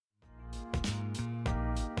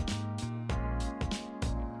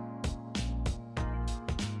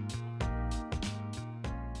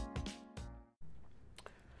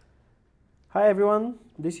Hi everyone,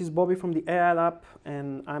 this is Bobby from the AI Lab,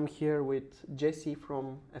 and I'm here with Jesse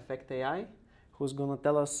from Effect AI, who's gonna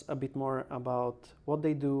tell us a bit more about what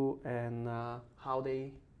they do and how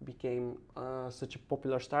they became such a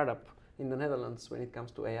popular startup in the Netherlands when it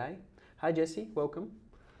comes to AI. Hi Jesse, welcome.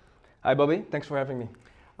 Hi Bobby, thanks for having me.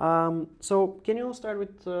 So can you start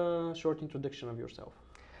with a short introduction of yourself?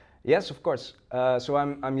 Yes, of course. So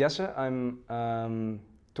I'm Jesse. I'm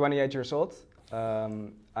 28 years old.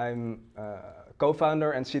 I'm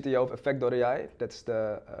co-founder and CTO of Effect.ai. That's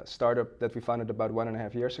the startup that we founded about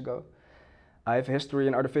 1.5 years ago. I have history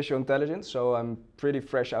in artificial intelligence, so I'm pretty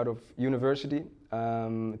fresh out of university.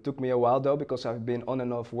 It took me a while though, because I've been on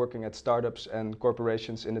and off working at startups and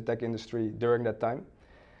corporations in the tech industry during that time.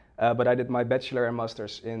 But I did my bachelor and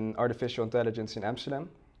master's in artificial intelligence in Amsterdam.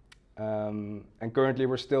 And currently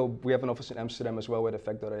we have an office in Amsterdam as well with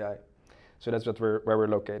Effect.ai. So that's where we're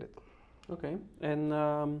located. Okay, and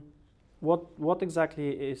what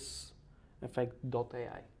exactly is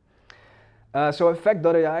Effect.ai? So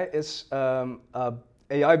Effect.ai is a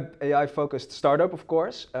AI-focused startup, of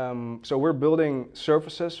course. So we're building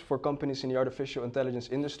services for companies in the artificial intelligence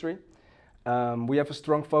industry. We have a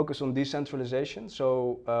strong focus on decentralization.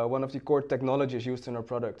 So one of the core technologies used in our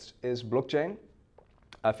products is blockchain.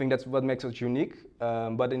 I think that's what makes us unique.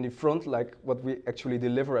 But in the front, like what we actually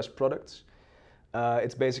deliver as products,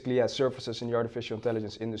 it's basically services in the artificial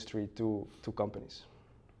intelligence industry to companies.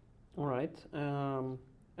 All right.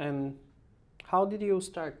 And how did you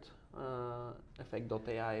start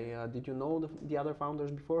Effect.ai? Did you know the other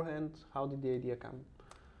founders beforehand? How did the idea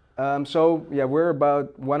come? So we're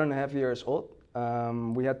about 1.5 years old.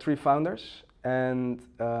 We had 3 founders, and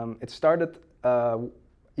it started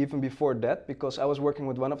even before that, because I was working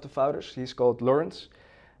with one of the founders. He's called Lawrence.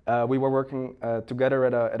 We were working together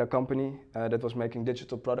at a company that was making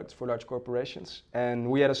digital products for large corporations, and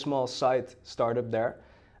we had a small side startup there.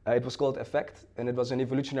 It was called Effect, and it was an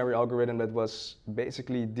evolutionary algorithm that was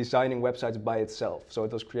basically designing websites by itself. So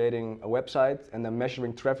it was creating a website and then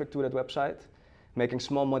measuring traffic to that website, making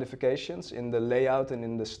small modifications in the layout and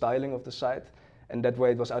in the styling of the site, and that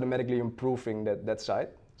way it was automatically improving that site.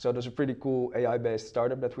 So it was a pretty cool AI-based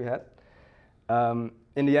startup that we had.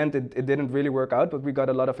 In the end, it didn't really work out, but we got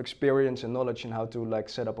a lot of experience and knowledge in how to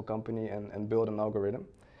set up a company and build an algorithm.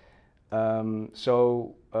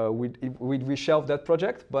 So we shelved that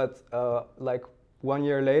project, but 1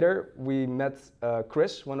 year later, we met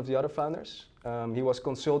Chris, one of the other founders. He was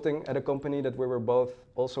consulting at a company that we were both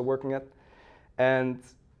also working at, and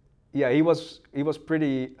he was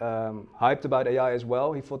pretty hyped about AI as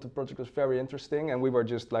well. He thought the project was very interesting, and we were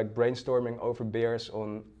just brainstorming over beers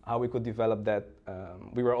on how we could develop that.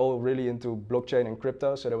 We were all really into blockchain and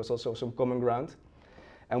crypto, so there was also some common ground.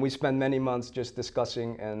 And we spent many months just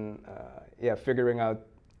discussing and figuring out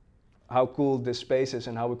how cool this space is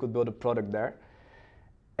and how we could build a product there.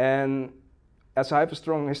 And as I have a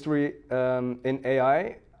strong history in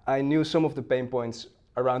AI, I knew some of the pain points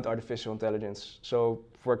around artificial intelligence. So,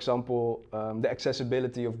 for example, the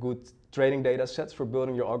accessibility of good training data sets for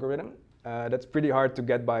building your algorithm. That's pretty hard to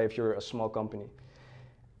get by if you're a small company.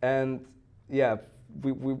 And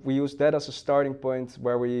we used that as a starting point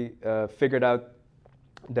where we figured out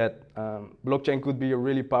that blockchain could be a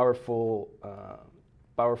really powerful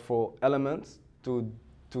element to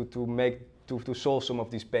solve some of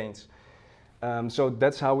these pains. So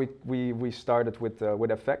that's how we started with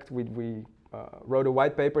Effect. We wrote a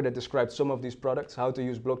white paper that described some of these products, how to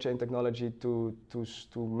use blockchain technology to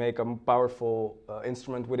make a powerful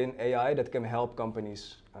instrument within AI that can help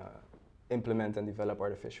companies implement and develop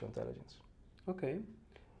artificial intelligence. Okay,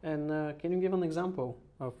 and can you give an example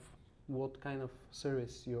of what kind of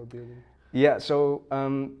service you're building? Yeah, so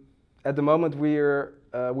at the moment we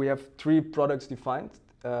have 3 products defined.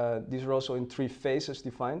 These are also in 3 phases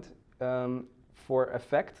defined for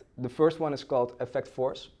Effect. The first one is called Effect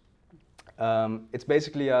Force. It's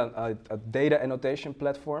basically a data annotation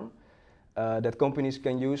platform that companies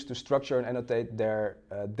can use to structure and annotate their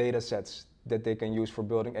data sets that they can use for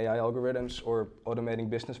building AI algorithms or automating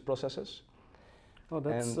business processes. Oh,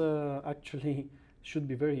 that's actually should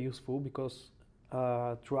be very useful, because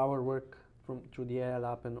through our work through the AI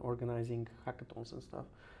Lab and organizing hackathons and stuff,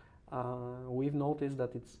 we've noticed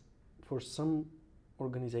that it's for some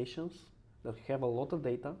organizations that have a lot of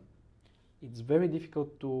data, it's very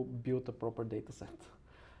difficult to build a proper data set.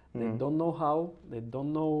 They don't know how, they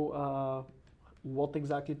don't know what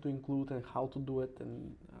exactly to include and how to do it,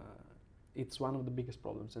 and it's one of the biggest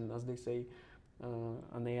problems. And as they say,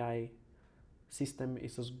 an AI system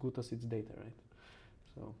is as good as its data, right?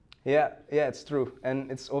 So yeah, it's true,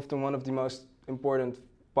 and it's often one of the most important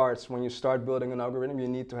parts when you start building an algorithm. You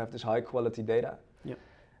need to have this high quality data. Yeah.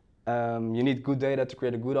 You need good data to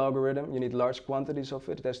create a good algorithm. You need large quantities of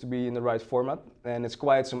it. It has to be in the right format, and it's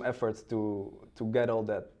quite some effort to get all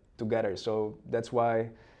that together. So that's why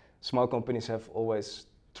small companies have always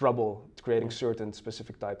trouble creating certain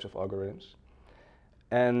specific types of algorithms.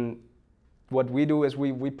 And what we do is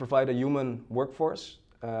we provide a human workforce.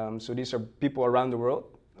 So these are people around the world.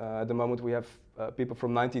 At the moment we have people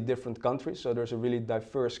from 90 different countries, so there's a really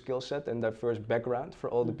diverse skill set and diverse background for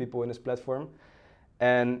all the people in this platform.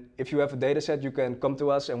 And if you have a data set, you can come to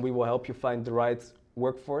us and we will help you find the right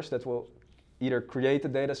workforce that will either create a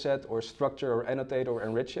data set or structure or annotate or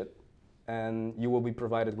enrich it. And you will be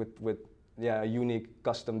provided with a unique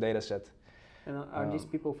custom data set. And are these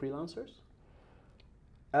people freelancers?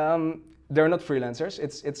 They're not freelancers.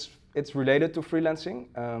 It's related to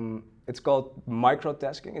freelancing. It's called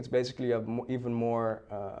microtasking. It's basically a even more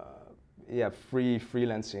free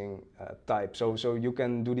freelancing type. So you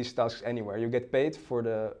can do these tasks anywhere. You get paid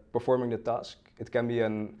for performing the task. It can be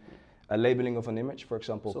a labeling of an image, for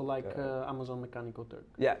example. So like Amazon Mechanical Turk.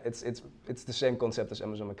 Yeah, it's the same concept as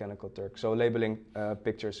Amazon Mechanical Turk. So labeling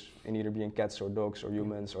pictures in either being cats or dogs or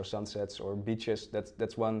humans or sunsets or beaches.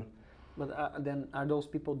 That's one. But then are those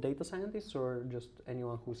people data scientists or just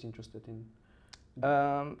anyone who's interested in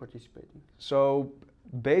participating? So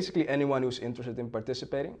basically anyone who's interested in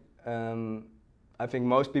participating. I think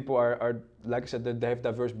most people are like I said, they have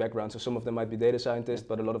diverse backgrounds. So some of them might be data scientists,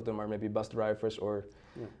 but a lot of them are maybe bus drivers or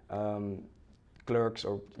clerks,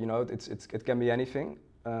 or it can be anything.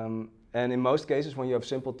 And in most cases, when you have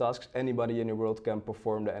simple tasks, anybody in the world can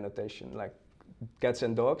perform the annotation. Like cats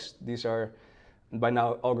and dogs, these are by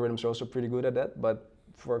now algorithms are also pretty good at that. But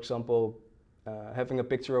for example, having a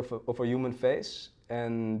picture of a human face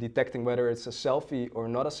and detecting whether it's a selfie or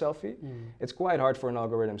not a selfie, it's quite hard for an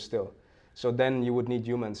algorithm still. So then you would need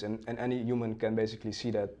humans, and any human can basically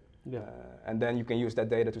see that. Yeah. And then you can use that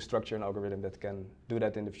data to structure an algorithm that can do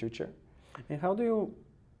that in the future. And how do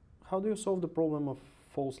you solve the problem of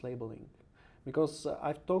false labeling? Because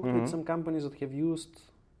I've talked with some companies that have used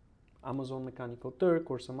Amazon Mechanical Turk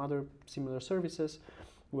or some other similar services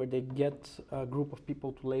where they get a group of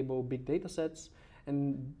people to label big data sets,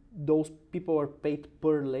 and those people are paid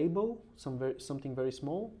per label, something very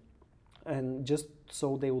small, and just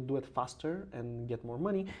so they will do it faster and get more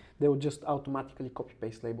money, they will just automatically copy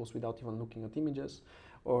paste labels without even looking at images,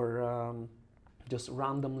 or just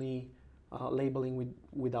randomly labeling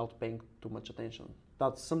without paying too much attention.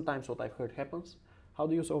 That's sometimes what I've heard happens. How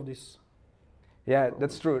do you solve this? Yeah,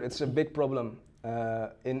 that's true. It's a big problem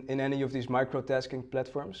in any of these microtasking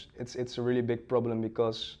platforms. It's a really big problem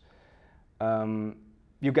because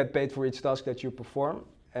you get paid for each task that you perform,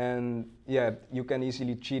 and you can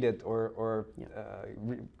easily cheat it or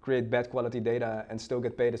create bad quality data and still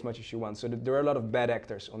get paid as much as you want. So there are a lot of bad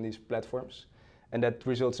actors on these platforms, and that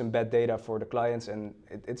results in bad data for the clients, and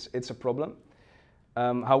it's a problem.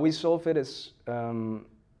 How we solve it is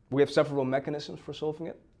we have several mechanisms for solving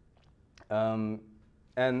it.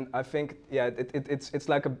 And I think, it's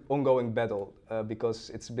like an ongoing battle because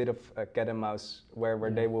it's a bit of a cat and mouse where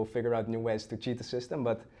they will figure out new ways to cheat the system.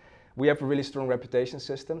 But we have a really strong reputation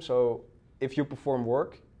system. So if you perform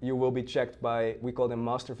work, you will be checked by, we call them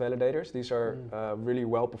master validators. These are really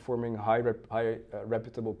well-performing, high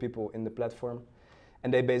reputable people in the platform.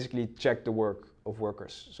 And they basically check the work of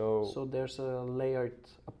workers. So there's a layered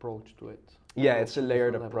approach to it. Yeah, it's a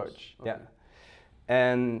layered approach. Okay. Yeah.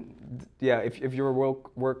 And if your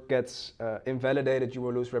work gets invalidated, you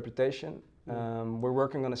will lose reputation. We're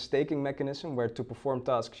working on a staking mechanism where to perform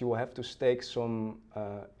tasks, you will have to stake some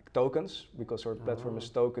tokens because our platform is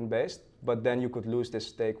token based, but then you could lose this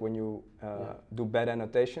stake when you do bad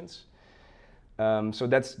annotations. So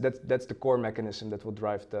that's the core mechanism that will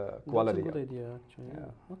drive the quality. That's a good idea, actually.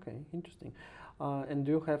 Yeah. Okay, interesting. And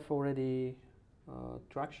do you have already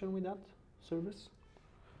traction with that service?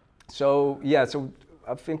 So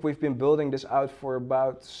I think we've been building this out for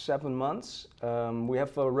about 7 months. We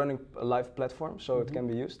have a live platform, so it can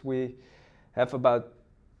be used. We have about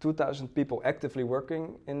 2,000 people actively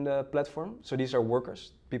working in the platform. So these are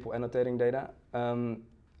workers, people annotating data.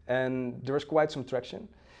 And there is quite some traction.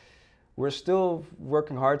 We're still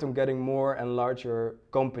working hard on getting more and larger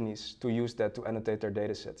companies to use that to annotate their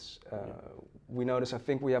data sets. We notice, I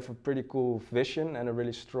think we have a pretty cool vision and a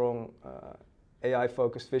really strong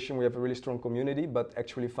AI-focused vision. We have a really strong community, but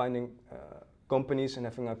actually finding companies and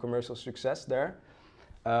having a commercial success there.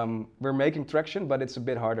 We're making traction, but it's a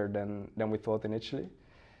bit harder than we thought initially.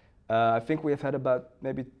 I think we have had about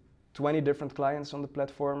maybe 20 different clients on the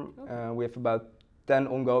platform. We have about 10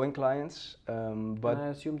 ongoing clients. But I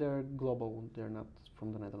assume they're global, they're not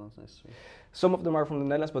from the Netherlands necessarily. Some of them are from the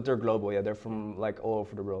Netherlands, but they're global. Yeah, they're from like all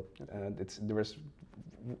over the world. Okay. There is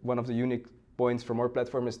one of the unique points from our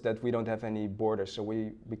platform is that we don't have any borders. So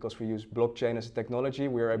because we use blockchain as a technology,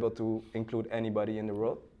 we are able to include anybody in the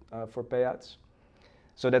world for payouts.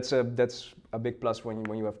 So that's a big plus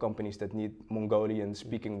when you have companies that need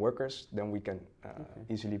Mongolian-speaking workers. Then we can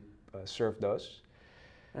easily serve those.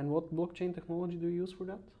 And what blockchain technology do you use for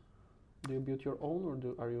that? Do you build your own,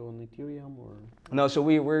 or are you on Ethereum, or? No, so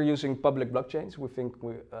we're using public blockchains. We think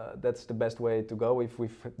that's the best way to go.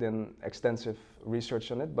 We've done extensive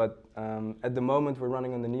research on it, but at the moment we're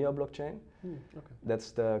running on the Neo blockchain. Okay.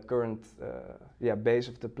 That's the current base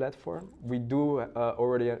of the platform. We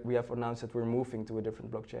have announced that we're moving to a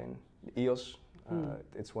different blockchain, EOS.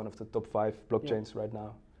 It's one of the top 5 blockchains right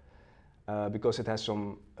now because it has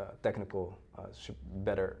some technical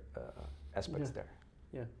better aspects there.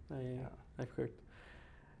 Yeah, I've heard.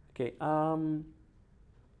 Okay.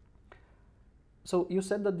 So you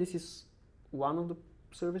said that this is one of the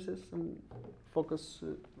services and focus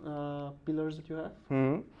pillars that you have.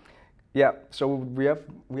 Mm-hmm. Yeah. So we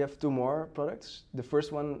have 2 more products. The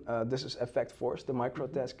first one, this is Effect Force, the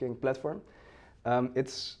microtasking platform.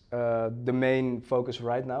 It's the main focus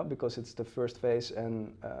right now because it's the first phase,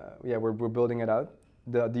 and we're building it out.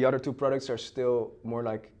 The other 2 products are still more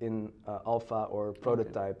like in alpha or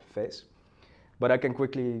prototype phase, but I can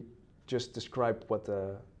quickly just describe what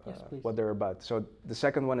they're about. So the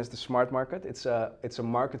second one is the Smart Market. It's a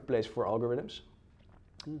marketplace for algorithms,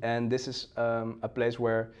 and this is a place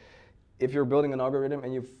where if you're building an algorithm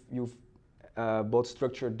and you've bought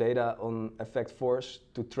structured data on Effect Force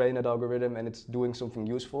to train that algorithm and it's doing something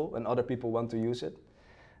useful and other people want to use it.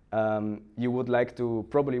 You would like to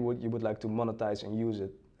monetize and use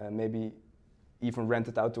it, maybe even rent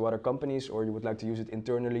it out to other companies, or you would like to use it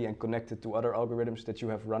internally and connect it to other algorithms that you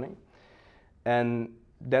have running. And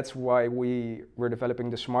that's why we're developing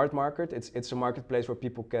the Smart Market. It's a marketplace where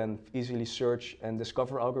people can easily search and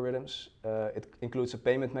discover algorithms. It includes a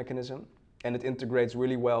payment mechanism, and it integrates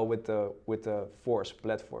really well with the Force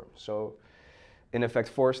platform. So in Effect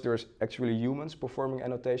Force, there's actually humans performing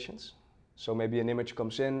annotations. So maybe an image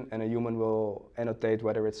comes in and a human will annotate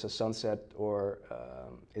whether it's a sunset or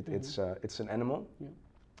it's an animal. Yeah.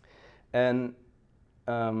 And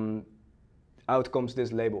out comes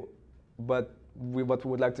this label. But what we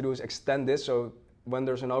would like to do is extend this, so when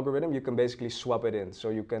there's an algorithm, you can basically swap it in. So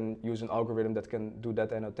you can use an algorithm that can do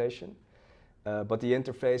that annotation. But the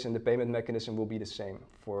interface and the payment mechanism will be the same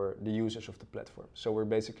for the users of the platform. So we're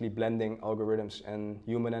basically blending algorithms and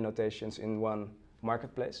human annotations in one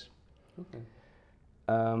marketplace. Okay.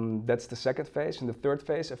 That's the second phase. And the third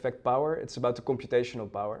phase, Effect Power, it's about the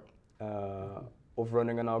computational power of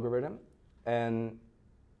running an algorithm. And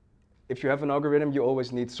if you have an algorithm, you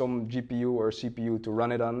always need some GPU or CPU to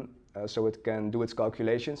run it on, so it can do its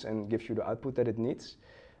calculations and give you the output that it needs,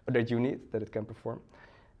 or that you need, that it can perform.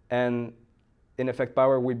 And in Effect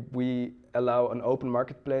Power, we allow an open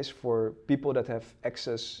marketplace for people that have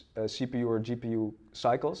excess CPU or GPU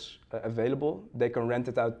cycles available. They can rent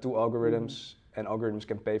it out to algorithms, and algorithms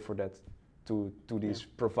can pay for that to these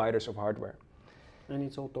providers of hardware. And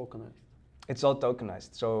it's all tokenized. It's all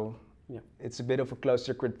tokenized. So it's a bit of a closed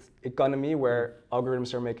circuit economy where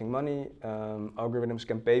algorithms are making money. Algorithms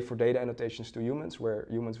can pay for data annotations to humans, where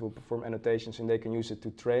humans will perform annotations and they can use it to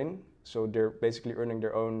train. So they're basically earning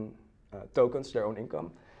their own tokens, their own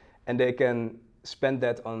income, and they can spend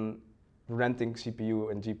that on renting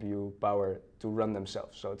CPU and GPU power to run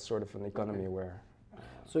themselves. So it's sort of an economy where...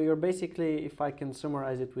 So you're basically, if I can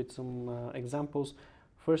summarize it with some examples,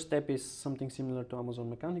 first step is something similar to Amazon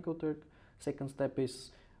Mechanical Turk. Second step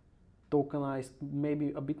is tokenized,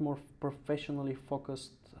 maybe a bit more professionally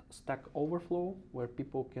focused Stack Overflow, where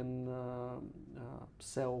people can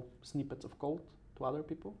sell snippets of code to other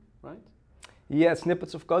people, right? Yeah,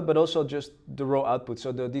 snippets of code, but also just the raw output.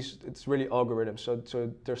 So it's really algorithms.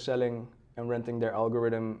 So they're selling and renting their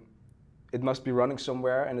algorithm. It must be running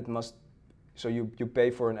somewhere, and it must. So you pay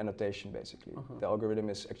for an annotation basically. The algorithm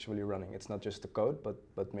is actually running. It's not just the code,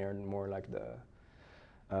 but more like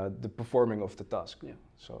the performing of the task. Yeah.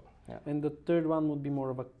 So yeah. And the third one would be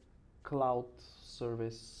more of a cloud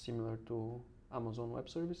service, similar to Amazon Web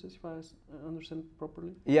Services, if I understand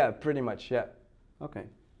properly. Yeah, pretty much. Yeah. Okay.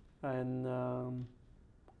 And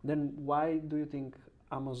then why do you think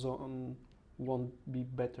Amazon won't be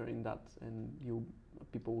better in that, and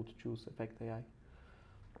people would choose Effect AI?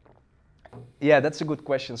 Yeah, that's a good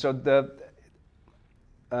question. So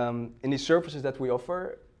in the services that we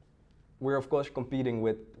offer, we're of course competing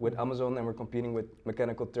with Amazon, and we're competing with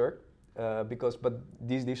Mechanical Turk, but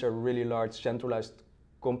these are really large centralized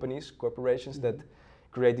companies, corporations that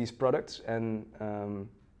create these products. And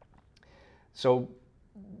so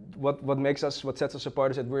what sets us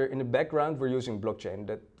apart is that we're in the background, we're using blockchain.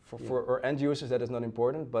 That for our end users, that is not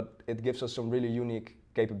important, but it gives us some really unique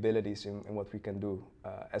capabilities in what we can do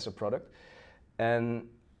as a product. And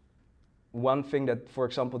one thing that, for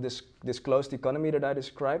example, this closed economy that I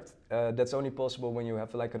described, that's only possible when you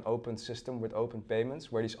have like an open system with open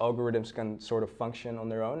payments, where these algorithms can sort of function on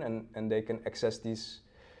their own, and they can access these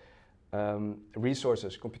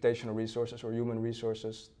resources, computational resources or human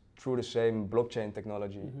resources, through the same blockchain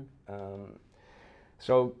technology.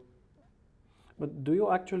 But do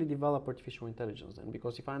you actually develop artificial intelligence then?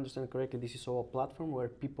 Because if I understand correctly, this is all a platform where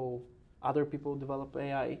other people develop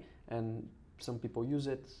AI, and some people use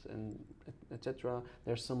it, and etc.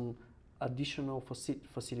 There's some additional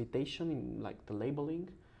facilitation in like the labeling,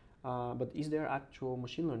 but is there actual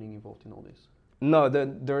machine learning involved in all this? No,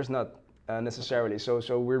 there's not necessarily.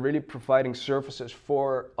 So we're really providing services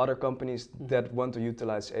for other companies that want to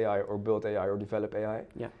utilize AI or build AI or develop AI.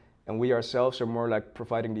 Yeah. And we ourselves are more like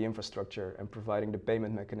providing the infrastructure and providing the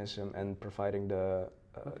payment mechanism and providing the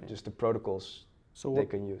just the protocols they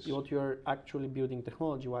can use. What you're actually building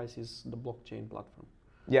technology-wise is the blockchain platform.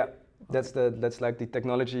 Yeah, that's like the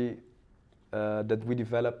technology that we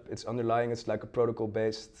develop. It's underlying. It's like a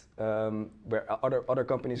protocol-based where other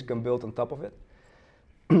companies can build on top of it.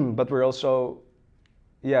 But we're also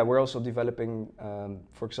developing,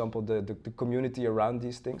 for example, the community around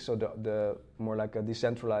these things. So the more like a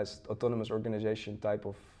decentralized autonomous organization type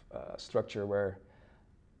of structure where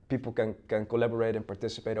people can collaborate and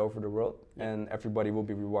participate over the world, and everybody will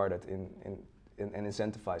be rewarded and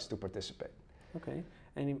incentivized to participate. Okay,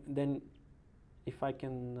 and then if I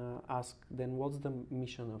can ask, then what's the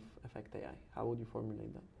mission of Effect AI? How would you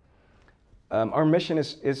formulate that? Our mission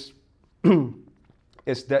is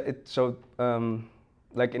that it so.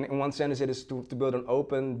 Like in one sense, it is to build an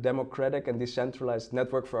open, democratic, and decentralized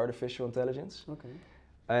network for artificial intelligence. Okay.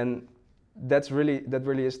 And that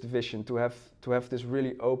really is the vision, to have this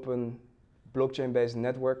really open, blockchain-based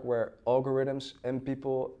network where algorithms and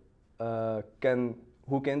people can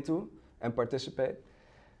hook into and participate.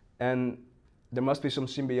 And there must be some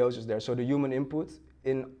symbiosis there. So the human input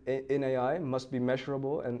in AI must be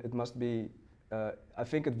measurable, and it must be. I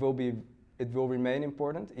think it will remain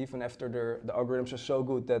important even after the algorithms are so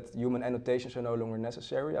good that human annotations are no longer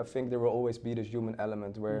necessary. I think there will always be this human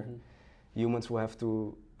element where humans will have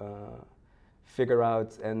to figure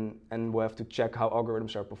out and will have to check how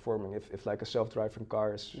algorithms are performing. If like a self-driving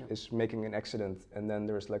car is making an accident, and then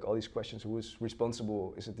there's like all these questions: who is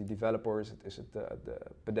responsible? Is it the developer? Is it the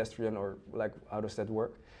pedestrian? Or like how does that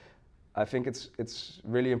work? I think it's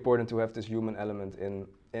really important to have this human element in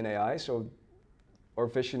AI. So our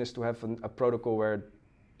vision is to have a protocol where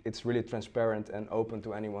it's really transparent and open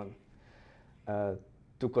to anyone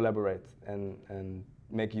to collaborate and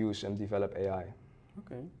make use and develop AI.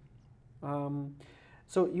 Okay.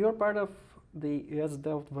 So you're part of the ES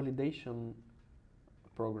Delft validation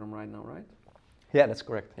program right now, right? Yeah, that's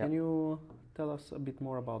correct. Yeah. Can you tell us a bit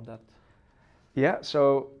more about that? Yeah.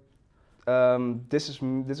 So this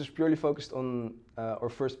is purely focused on our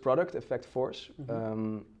first product, Effect Force.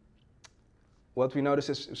 What we noticed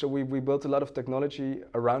is, so we built a lot of technology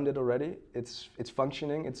around it already. It's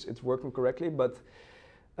functioning, it's working correctly, but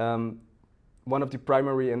one of the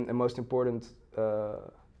primary and most important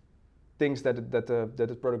things that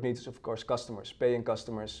the product needs is, of course, customers, paying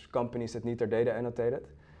customers, companies that need their data annotated.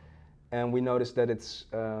 And we noticed that it's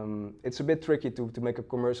a bit tricky to make a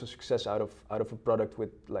commercial success out of a product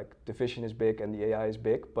with, like, the vision is big and the AI is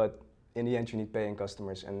big, but in the end you need paying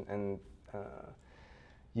customers, and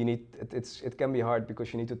you need it can be hard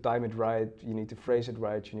because you need to time it right, you need to phrase it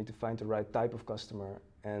right, you need to find the right type of customer.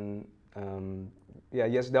 And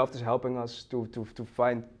Yes Delft is helping us to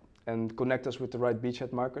find and connect us with the right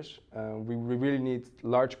beachhead markers. We really need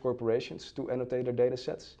large corporations to annotate their data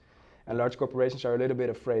sets, and large corporations are a little bit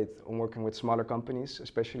afraid on working with smaller companies,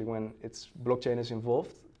 especially when blockchain is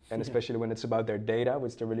involved, and especially when it's about their data,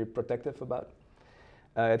 which they're really protective about.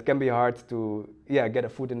 It can be hard to get a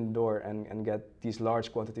foot in the door and get these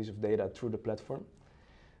large quantities of data through the platform.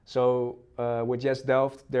 So with Yes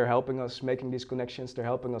Delft, they're helping us making these connections. They're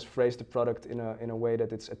helping us phrase the product in a way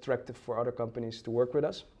that it's attractive for other companies to work with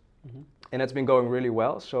us. And it's been going really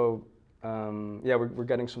well. So we're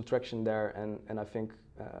getting some traction there, and I think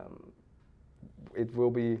it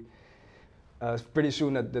will be pretty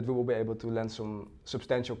soon that we will be able to land some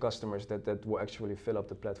substantial customers that will actually fill up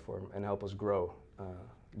the platform and help us grow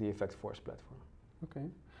the Effect Force platform. Okay.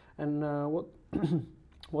 And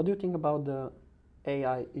what do you think about the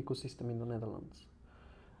AI ecosystem in the Netherlands?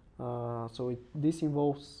 This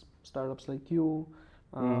involves startups like you,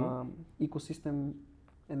 ecosystem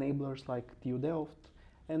enablers like TU Delft,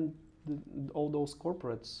 and all those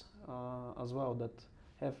corporates as well that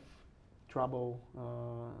have trouble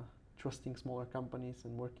trusting smaller companies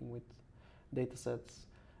and working with data sets.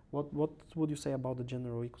 What would you say about the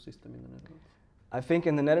general ecosystem in the Netherlands? I think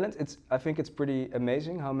in the Netherlands, it's pretty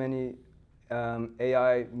amazing how many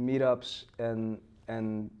AI meetups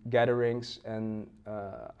and gatherings and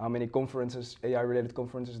how many conferences, AI-related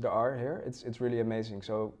conferences there are here. It's really amazing.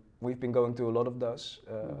 So we've been going to a lot of those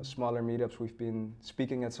smaller meetups. We've been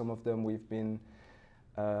speaking at some of them. We've been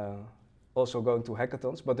also going to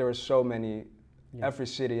hackathons, but there are so many. Yeah. Every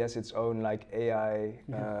city has its own like AI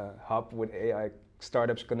hub with AI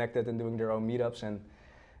startups connected and doing their own meetups, and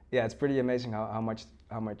yeah, it's pretty amazing how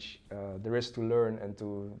much there is to learn and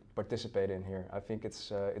to participate in here. I think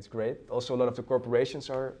it's great. Also, a lot of the corporations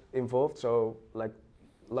are involved, so like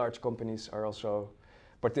large companies are also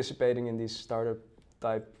participating in these startup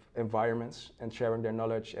type environments and sharing their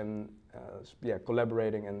knowledge and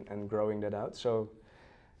collaborating and growing that out. So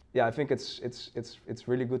yeah, I think it's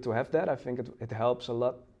really good to have that. I think it helps a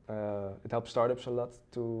lot. It helps startups a lot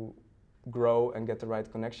to grow and get the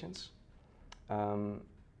right connections.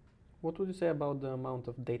 What would you say about the amount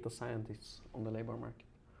of data scientists on the labor market?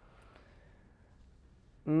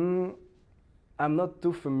 I'm not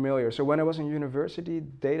too familiar. So when I was in university,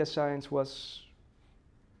 data science was,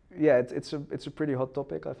 it's a pretty hot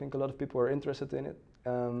topic. I think a lot of people are interested in it.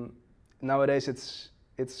 Nowadays,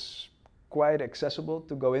 it's quite accessible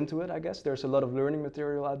to go into it, I guess. There's a lot of learning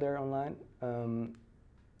material out there online.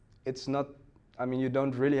 It's not, you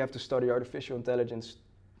don't really have to study artificial intelligence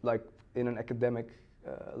like in an academic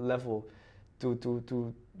level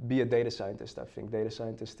to be a data scientist. I think data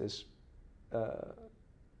scientist is,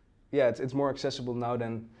 it's more accessible now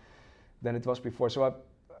than it was before. So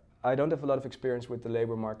I don't have a lot of experience with the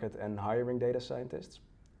labor market and hiring data scientists.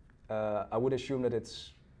 I would assume that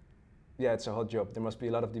it's a hot job. There must be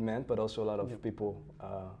a lot of demand, but also a lot of people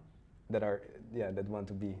that want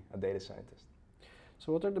to be a data scientist.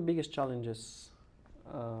 So what are the biggest challenges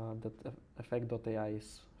that Effect.ai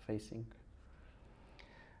is facing?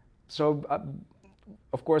 So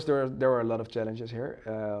of course there are a lot of challenges here.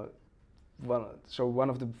 One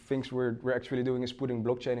of the things we're actually doing is putting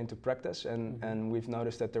blockchain into practice, and we've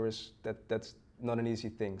noticed that that's not an easy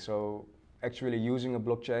thing. So actually using a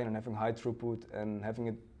blockchain and having high throughput and having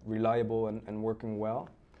it reliable and working well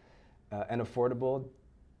and affordable,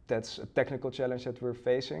 that's a technical challenge that we're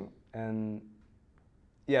facing. And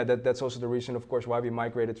that's also the reason, of course, why we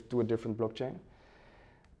migrated to a different blockchain.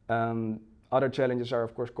 Other challenges are,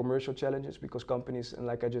 of course, commercial challenges, because companies, and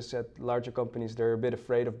like I just said, larger companies, they're a bit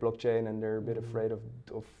afraid of blockchain and they're a bit afraid of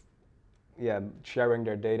sharing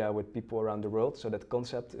their data with people around the world. So that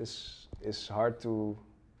concept is hard to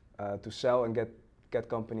sell and get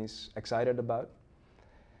companies excited about.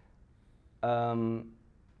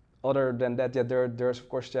 Other than that, there's of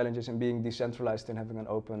course challenges in being decentralized and having an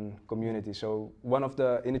open community. So one of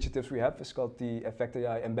the initiatives we have is called the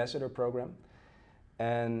Effect.ai Ambassador Program,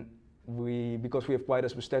 and because we have quite a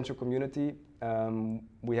substantial community,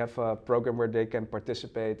 we have a program where they can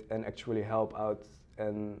participate and actually help out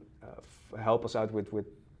and help us out with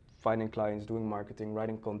finding clients, doing marketing,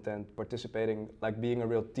 writing content, participating, like being a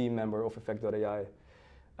real team member of Effect.ai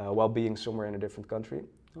while being somewhere in a different country.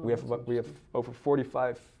 We have over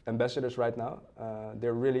 45 ambassadors right now.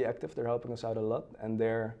 They're really active. They're helping us out a lot, and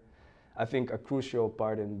they're, I think, a crucial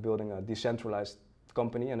part in building a decentralized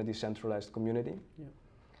company and a decentralized community. Yeah.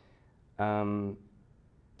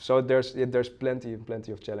 So there's plenty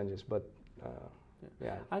of challenges, but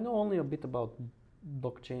I know only a bit about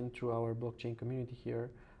blockchain through our blockchain community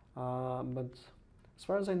here, but as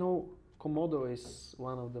far as I know, Komodo is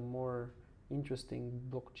one of the more interesting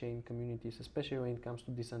blockchain communities, especially when it comes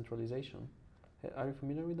to decentralization. Are you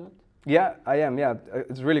familiar with that? Yeah, I am. Yeah,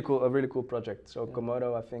 it's a really cool project. So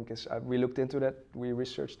Komodo, I think, is we looked into that, we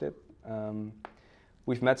researched it.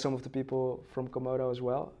 We've met some of the people from Komodo as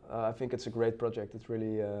well. I think it's a great project. It's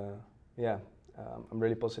really, I'm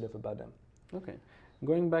really positive about them. Okay,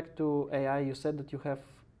 going back to AI, you said that you have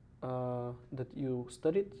that you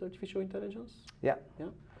studied artificial intelligence. Yeah.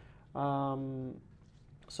 Yeah.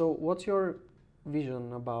 So what's your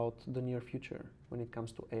vision about the near future when it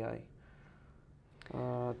comes to AI?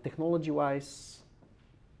 Technology-wise,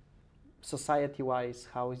 society-wise,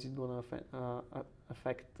 how is it going to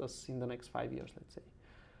affect us in the next 5 years, let's say?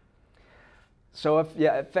 So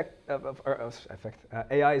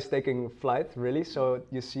AI is taking flight, really. So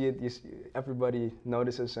you see it, everybody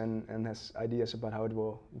notices and has ideas about how it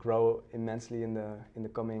will grow immensely in the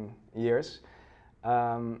coming years.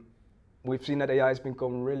 We've seen that AI has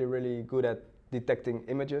become really, really good at detecting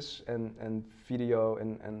images and video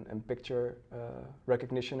and picture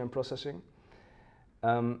recognition and processing.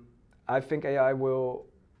 I think AI will,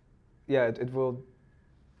 it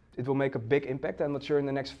will make a big impact. I'm not sure in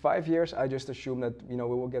the next 5 years. I just assume that we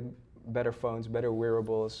will get better phones, better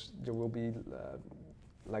wearables. There will be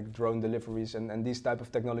like drone deliveries and these type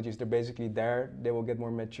of technologies. They're basically there. They will get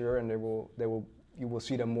more mature, and you will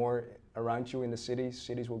see them more around you in the cities.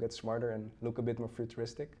 Cities will get smarter and look a bit more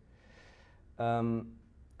futuristic.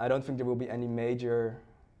 I don't think there will be any major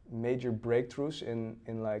breakthroughs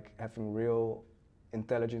in like having real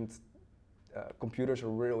intelligent computers or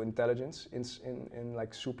real intelligence in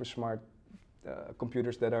like super smart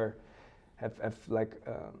computers that have like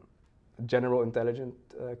general intelligent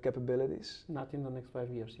capabilities. Not in the next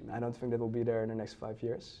 5 years, you mean? I don't think that will be there in the next 5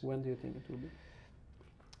 years. When do you think it will be?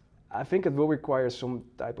 I think it will require some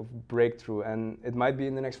type of breakthrough, and it might be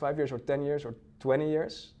in the next 5 years or 10 years or 20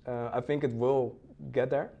 years. I think it will get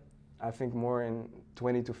there. I think more in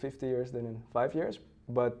 20 to 50 years than in 5 years,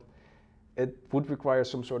 but it would require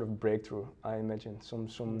some sort of breakthrough, I imagine,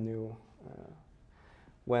 some new...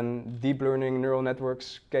 when deep learning neural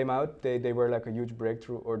networks came out, they were like a huge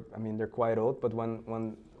breakthrough, or I mean, they're quite old, but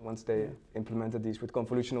once they implemented these with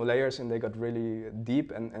convolutional layers and they got really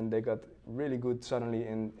deep and they got really good suddenly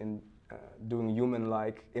in doing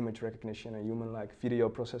human-like image recognition and human-like video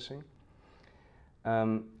processing.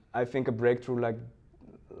 I think a breakthrough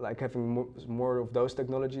like having more of those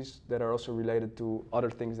technologies that are also related to other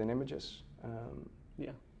things than images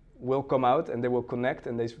will come out, and they will connect,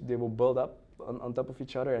 and they will build up on top of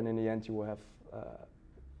each other, and in the end you will have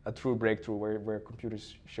a true breakthrough where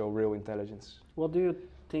computers show real intelligence. What do you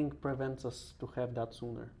think prevents us to have that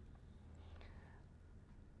sooner?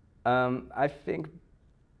 I think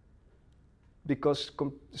because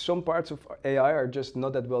some parts of AI are just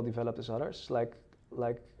not that well developed as others.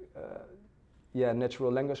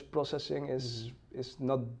 Natural language processing is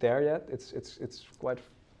not there yet. It's quite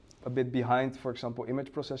a bit behind, for example,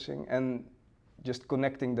 image processing, and just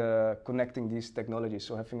connecting these technologies.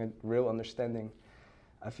 So having a real understanding.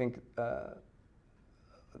 I think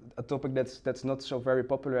a topic that's not so very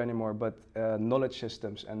popular anymore, but knowledge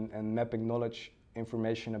systems and mapping knowledge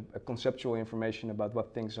information, conceptual information about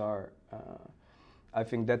what things are. I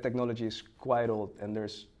think that technology is quite old, and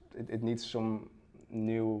it needs some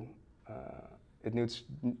new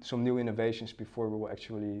innovations before we will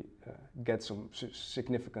actually get some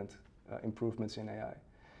significant improvements in AI.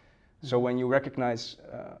 So when you recognize,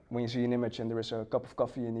 when you see an image and there is a cup of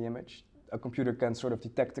coffee in the image, a computer can sort of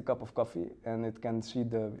detect the cup of coffee, and it can see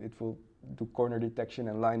it will do corner detection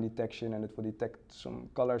and line detection, and it will detect some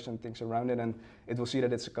colors and things around it, and it will see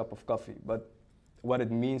that it's a cup of coffee. But what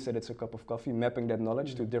it means that it's a cup of coffee, mapping that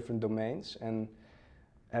knowledge to different domains and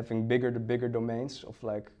having bigger domains of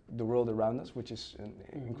like the world around us, which is an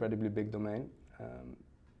incredibly big domain.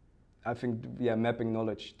 I think mapping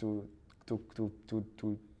knowledge to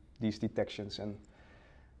these detections and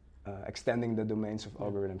extending the domains of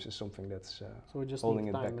algorithms is something that's so we just holding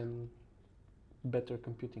need it time back. and better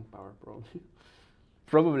computing power, probably.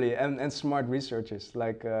 Probably, and smart researchers.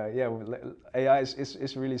 AI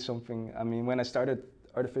is really something. I mean, when I started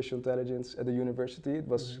artificial intelligence at the university, it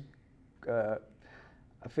was,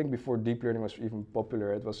 I think before deep learning was even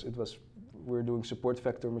popular, it was we were doing support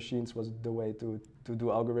vector machines was the way to do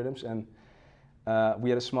algorithms, and we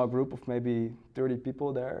had a small group of maybe 30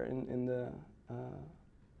 people there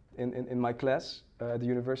in my class at the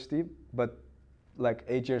university, but like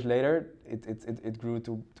 8 years later, it grew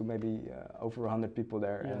to maybe over 100 people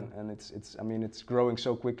there, and it's growing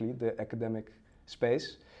so quickly, the academic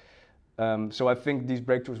space. So I think these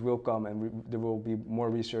breakthroughs will come, and there will be more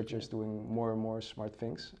researchers doing more and more smart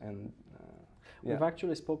things. And we've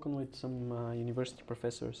actually spoken with some university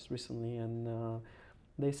professors recently, and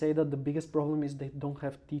they say that the biggest problem is they don't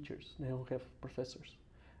have teachers, they don't have professors.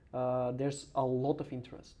 There's a lot of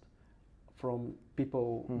interest from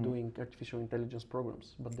people doing artificial intelligence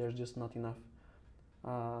programs, but there's just not enough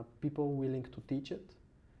people willing to teach it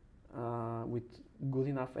with good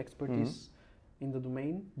enough expertise in the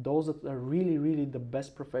domain. Those that are really, really the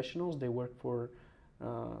best professionals, they work for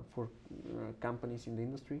companies in the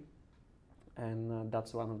industry, and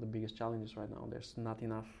that's one of the biggest challenges right now. There's not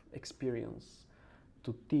enough experience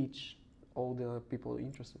to teach all the people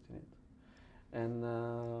interested in it. And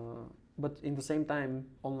but in the same time,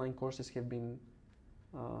 online courses have been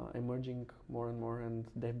emerging more and more, and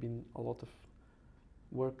there've been a lot of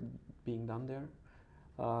work being done there.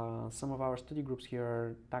 Some of our study groups here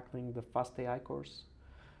are tackling the Fast AI course,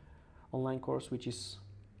 online course, which is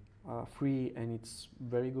free and it's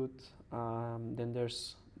very good. Then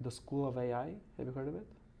there's the School of AI. Have you heard of it?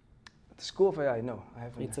 The School of AI, no, I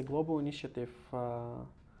haven't. It's a global initiative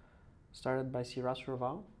started by Siraj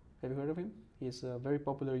Raval. Have you heard of him? He's a very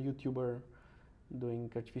popular YouTuber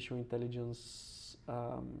doing artificial intelligence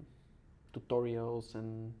tutorials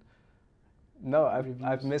and No, reviews.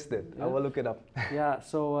 I've missed it. Yeah. I will look it up. Yeah,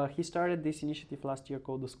 so he started this initiative last year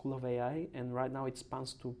called the School of AI, and right now it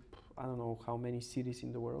spans to I don't know how many cities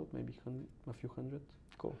in the world, maybe a few hundred.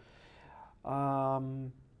 Cool.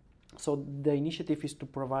 So the initiative is to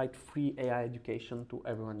provide free AI education to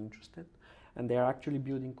everyone interested, and they are actually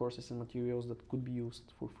building courses and materials that could be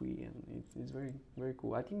used for free, and it's very, very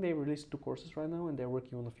cool. I think they released 2 courses right now, and they're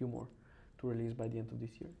working on a few more to release by the end of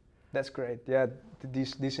this year. That's great. Yeah,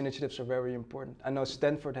 these initiatives are very important. I know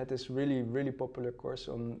Stanford had this really, really popular course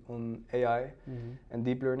on AI and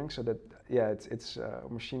deep learning. So that, yeah, it's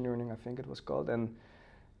machine learning, I think it was called. And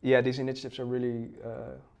yeah, these initiatives are really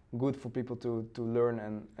good for people to learn.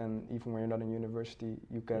 And even when you're not in university,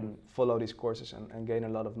 you can follow these courses and gain a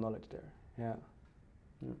lot of knowledge there. Yeah.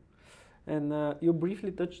 And you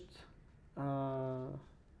briefly touched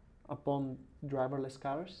upon driverless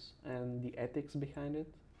cars and the ethics behind it.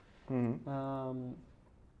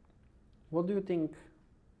 What do you think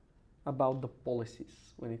about the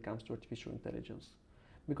policies when it comes to artificial intelligence?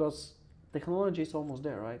 Because technology is almost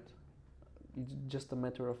there, right? It's just a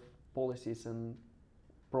matter of policies and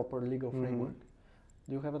proper legal framework.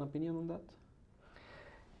 Do you have an opinion on that?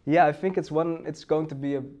 Yeah, I think it's going to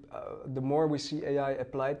be the more we see AI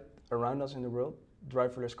applied around us in the world,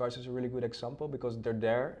 driverless cars is a really good example because they're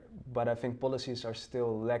there, but I think policies are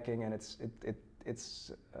still lacking, and it's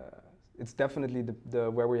definitely the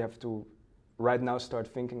where we have to right now start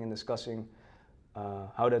thinking and discussing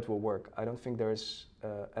how that will work. I don't think there's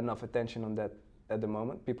enough attention on that at the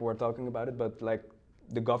moment. People are talking about it, but like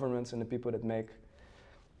the governments and the people that make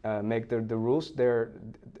the rules,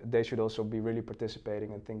 they should also be really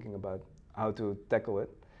participating and thinking about how to tackle it.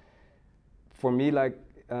 For me, like,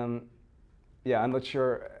 I'm not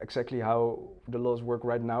sure exactly how the laws work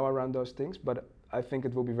right now around those things, but I think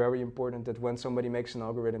it will be very important that when somebody makes an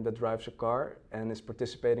algorithm that drives a car and is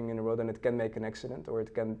participating in the road and it can make an accident or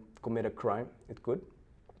it can commit a crime, it could,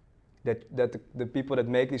 that the people that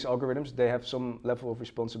make these algorithms, they have some level of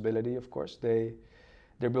responsibility, of course.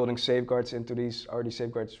 They're building safeguards into these. Are these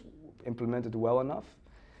safeguards implemented well enough?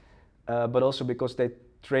 But also because they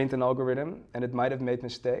trained an algorithm and it might have made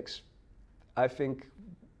mistakes, I think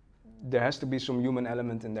there has to be some human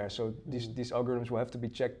element in there. So these algorithms will have to be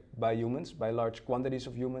checked by humans, by large quantities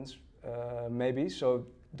of humans, maybe. So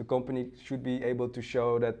the company should be able to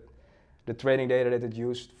show that the training data that it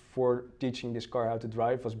used for teaching this car how to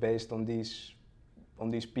drive was based on these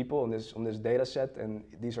people, on this data set, and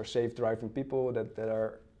these are safe driving people that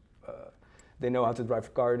are they know how to drive a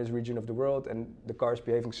car in this region of the world, and the car is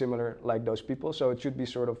behaving similar like those people. So it should be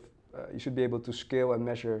sort of you should be able to scale and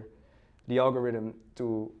measure the algorithm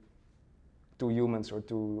to humans or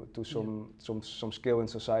to some scale in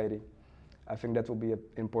society. I think that will be an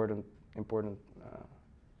important.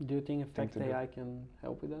 Do you think Effect AI can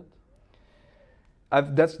help with that?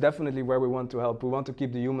 That's definitely where we want to help. We want to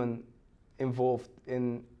keep the human involved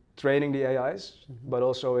in training the AIs, but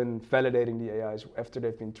also in validating the AIs after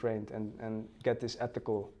they've been trained and get this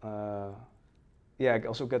ethical,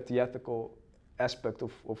 also get the ethical aspect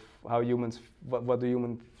of how what do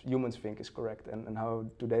humans think is correct and how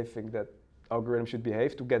do they think that algorithm should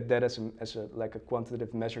behave, to get that as a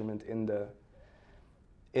quantitative measurement in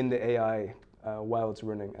the AI while it's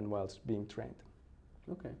running and while it's being trained.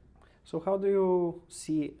 Okay. So how do you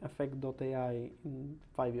see Effect.ai in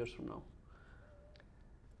 5 years from now?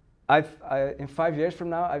 In 5 years from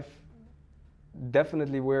now, I've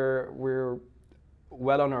definitely we're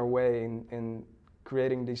well on our way in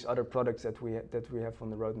creating these other products that we have on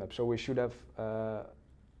the roadmap. So we should have.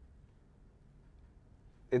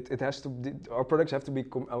 It has to be, our products have to be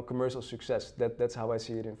a commercial success. That's how I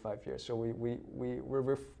see it in 5 years. So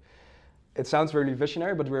we're it sounds really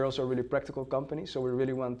visionary, but we're also a really practical company. So we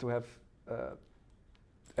really want to have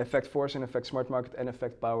Effect Force and Effect Smart Market and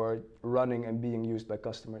Effect Power running and being used by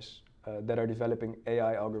customers that are developing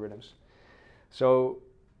AI algorithms. So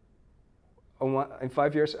in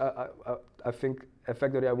 5 years, I think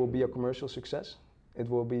Effect.ai will be a commercial success. It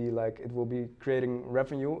will be creating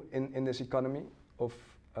revenue in this economy of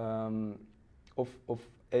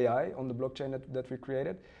AI on the blockchain that we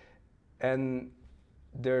created, and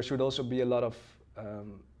there should also be a lot of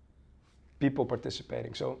people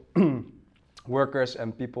participating. So workers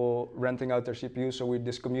and people renting out their CPUs. So with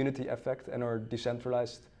this community effect and our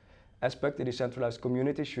decentralized aspect, the decentralized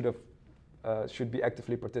community should be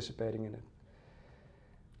actively participating in it.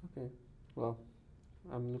 Okay, well,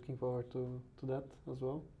 I'm looking forward to that as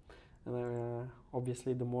well. And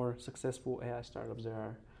obviously, the more successful AI startups there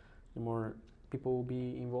are, the more people will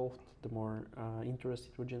be involved, the more interest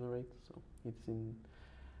it will generate. So it's in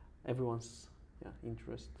everyone's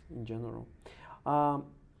interest in general.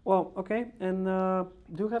 Well, okay. And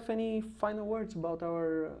do you have any final words about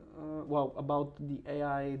our about the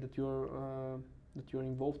AI that you're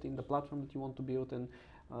involved in, the platform that you want to build, and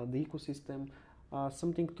the ecosystem?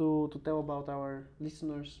 Something to tell about our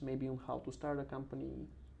listeners, maybe on how to start a company.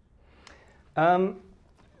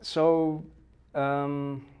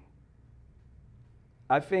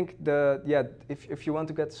 I think if you want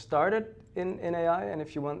to get started in AI, and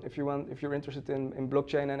if you're interested in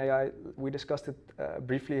blockchain and AI, we discussed it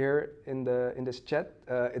briefly here in this chat.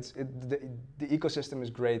 The ecosystem is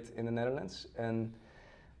great in the Netherlands, and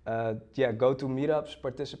go to meetups,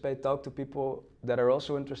 participate, talk to people that are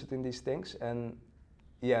also interested in these things, and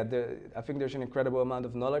I think there's an incredible amount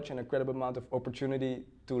of knowledge and an incredible amount of opportunity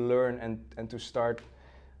to learn and to start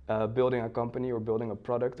building a company or building a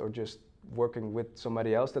product or just working with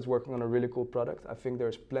somebody else that's working on a really cool product. I think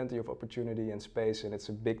there's plenty of opportunity and space, and it's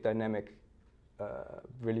a big dynamic,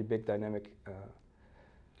 really big dynamic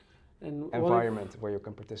environment where you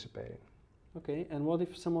can participate in. Okay, and what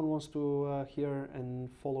if someone wants to hear and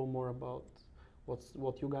follow more about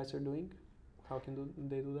what you guys are doing? How can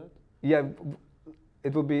they do that? Yeah,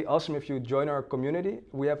 it would be awesome if you join our community.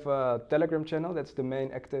 We have a Telegram channel. That's the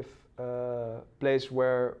main active place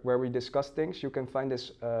where we discuss things. You can find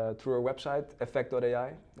this through our website,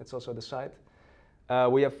 effect.ai. That's also the site.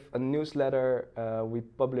 We have a newsletter. We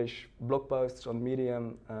publish blog posts on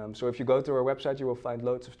Medium. So if you go to our website, you will find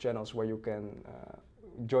loads of channels where you can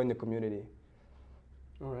join the community.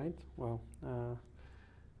 All right. Well,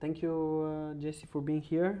 thank you, Jesse, for being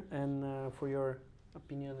here and for your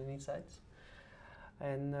opinion and insights.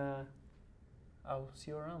 And I'll see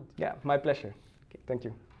you around. Yeah, my pleasure. Okay. Thank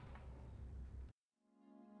you.